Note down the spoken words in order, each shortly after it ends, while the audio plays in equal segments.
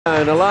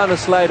And Alana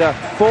Slater,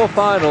 4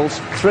 finals,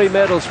 3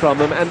 medals from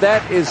them, and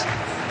that is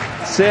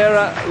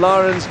Sarah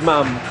Lauren's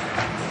mum.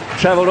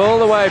 Travelled all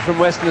the way from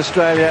Western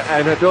Australia,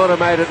 and her daughter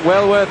made it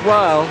well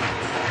worthwhile.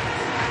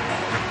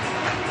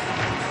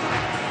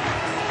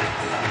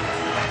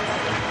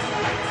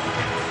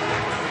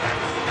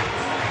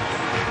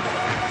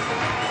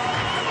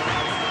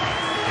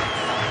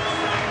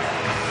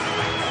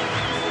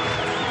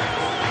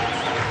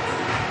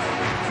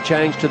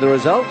 Change to the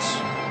results.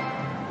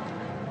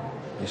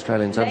 The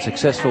Australians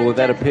unsuccessful with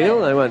that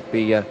appeal. They won't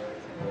be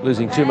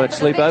losing too much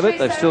sleep over it.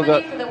 They've still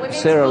got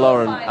Sarah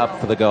Lauren up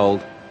for the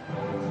gold.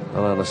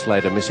 Alana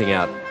Slater missing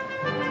out.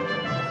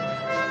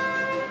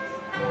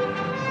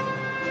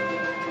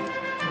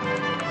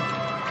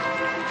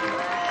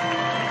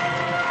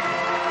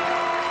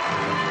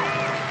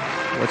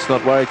 Let's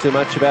not worry too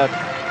much about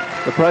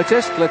the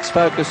protest. Let's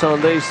focus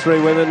on these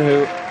 3 women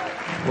who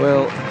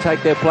will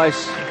take their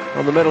place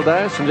on the medal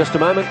dais in just a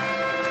moment.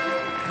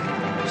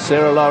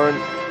 Sarah Lauren,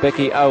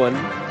 Becky Owen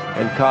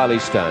and Kylie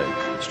Stone.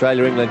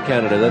 Australia, England,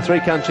 Canada. The 3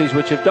 countries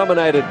which have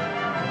dominated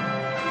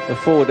the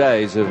 4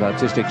 days of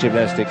artistic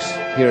gymnastics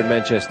here in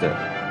Manchester.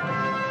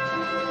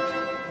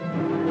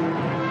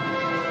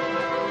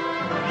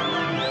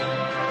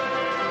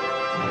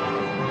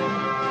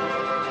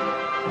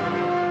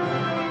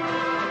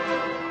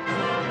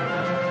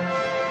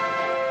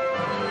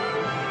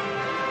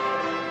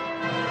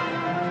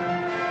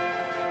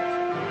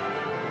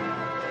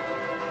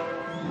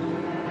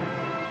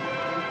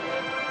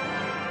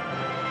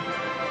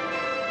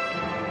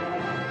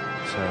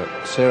 So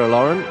Sarah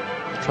Lauren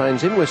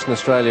trains in Western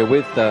Australia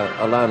with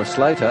Alana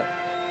Slater.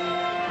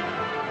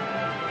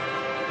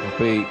 Will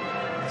be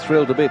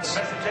thrilled to bits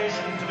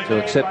to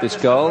accept this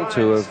goal,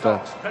 to have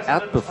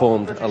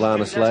outperformed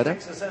Alana Slater.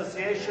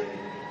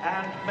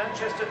 And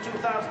Manchester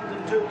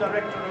 2002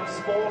 Director of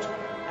Sport,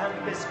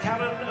 and Miss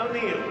Karen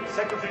O'Neill,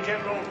 Secretary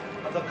General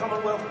of the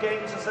Commonwealth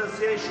Games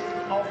Association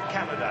of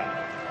Canada.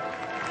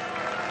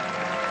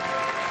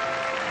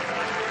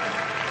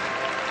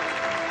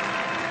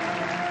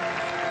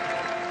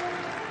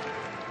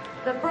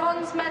 The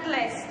bronze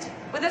medalist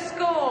with a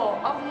score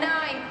of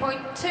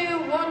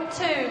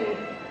 9.212,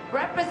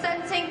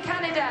 representing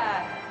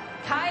Canada,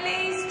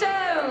 Kylie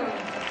Stone.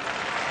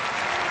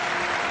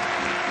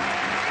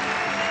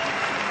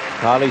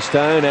 Kylie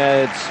Stone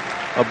adds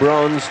a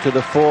bronze to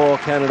the 4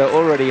 Canada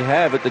already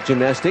have at the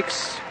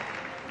gymnastics.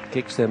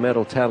 Kicks their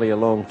medal tally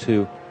along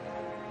to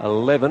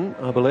 11,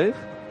 I believe.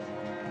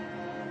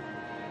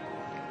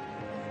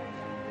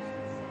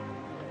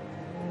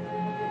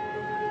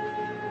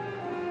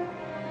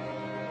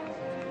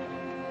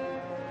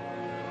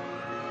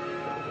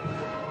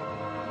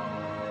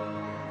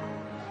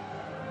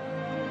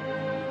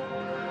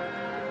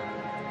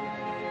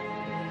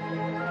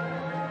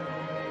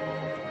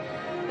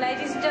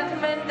 Ladies and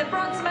gentlemen, the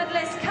bronze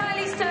medalist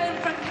Kylie Stone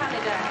from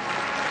Canada.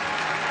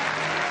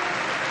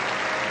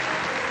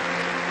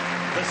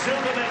 The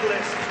silver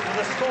medalist with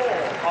a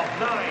score of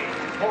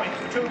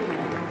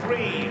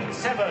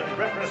 9.237,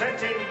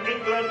 representing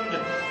England,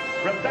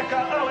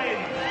 Rebecca Owen.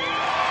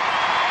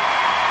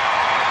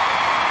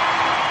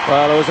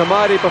 Well, it was a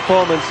mighty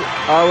performance.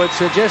 I would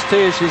suggest to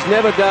you she's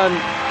never done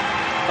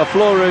a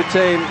floor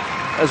routine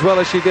as well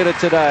as she did it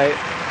today.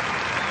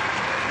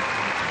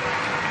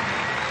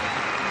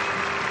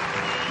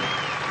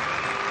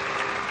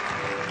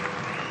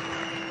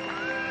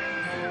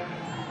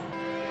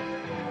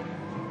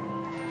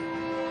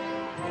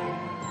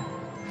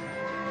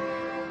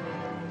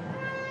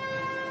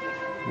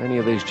 Many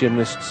of these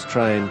gymnasts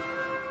train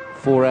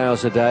 4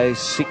 hours a day,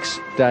 6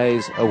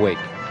 days a week.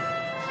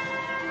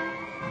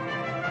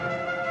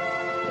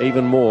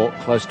 Even more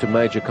close to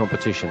major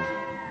competition.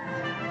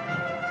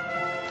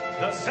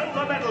 The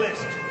silver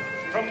medalist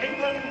from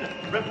England,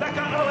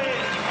 Rebecca Owen.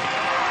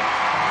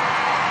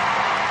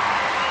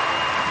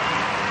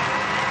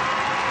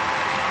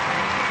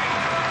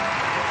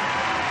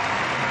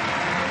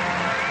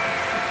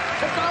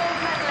 The gold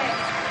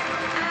medalist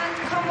and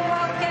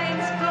Commonwealth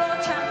Games floor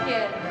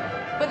champion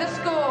with a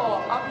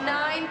score of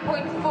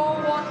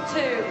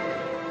 9.412,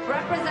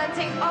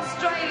 representing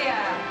Australia,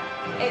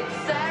 it's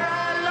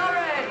Sarah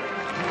Lauren.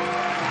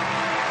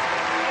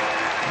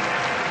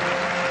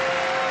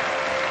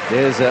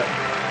 There's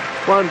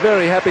one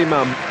very happy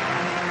mum.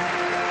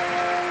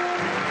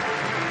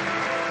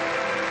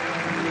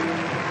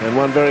 And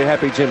one very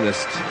happy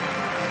gymnast.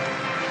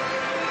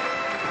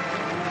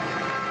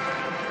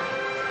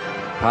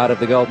 Part of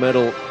the gold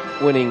medal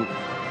winning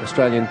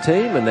Australian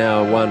team, and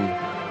now one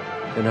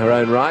in her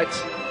own right.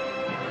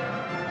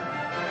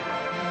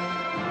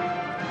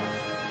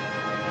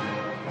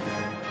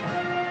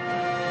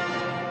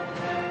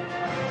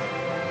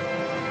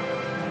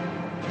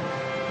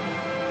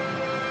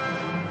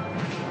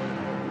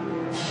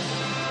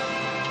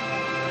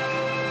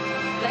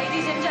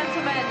 Ladies and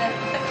gentlemen,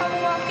 the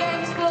Commonwealth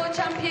Games floor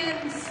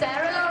champion,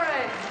 Sarah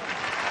Lauren.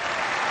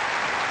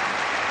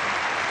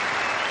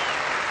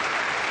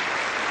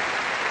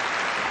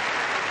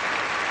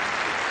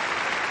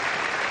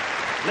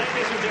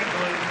 Ladies and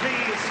gentlemen, and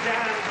please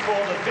stand for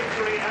the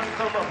victory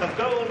anthem of the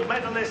gold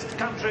medalist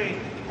country,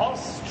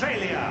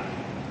 Australia.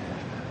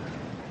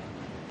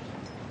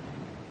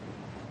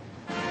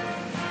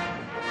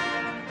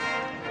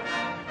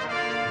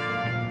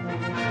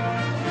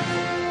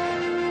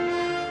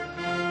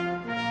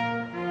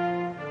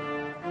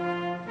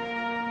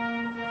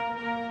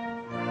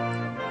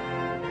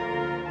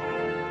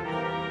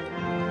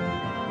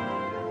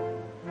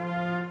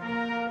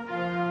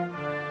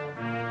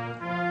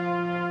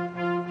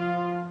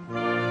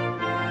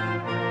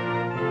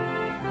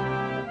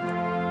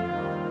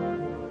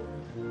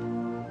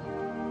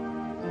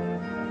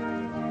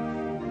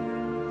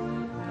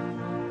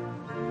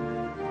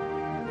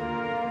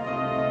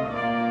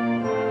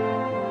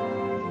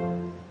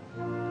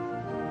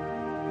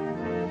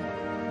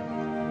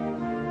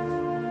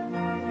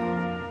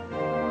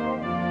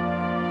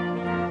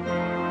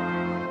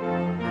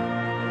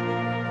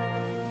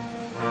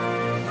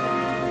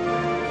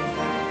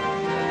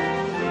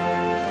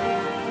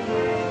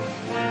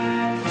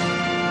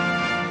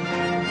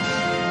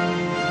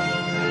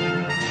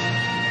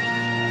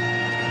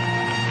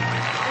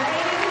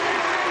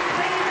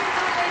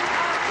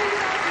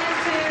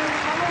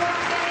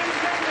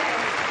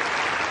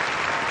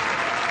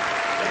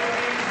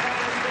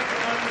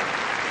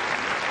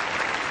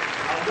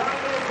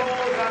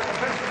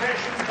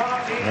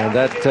 And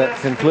that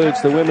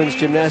concludes the women's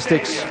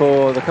gymnastics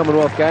for the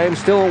Commonwealth Games.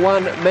 Still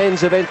one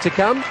men's event to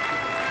come,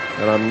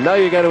 and I know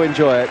you're going to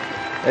enjoy it.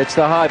 It's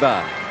the high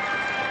bar.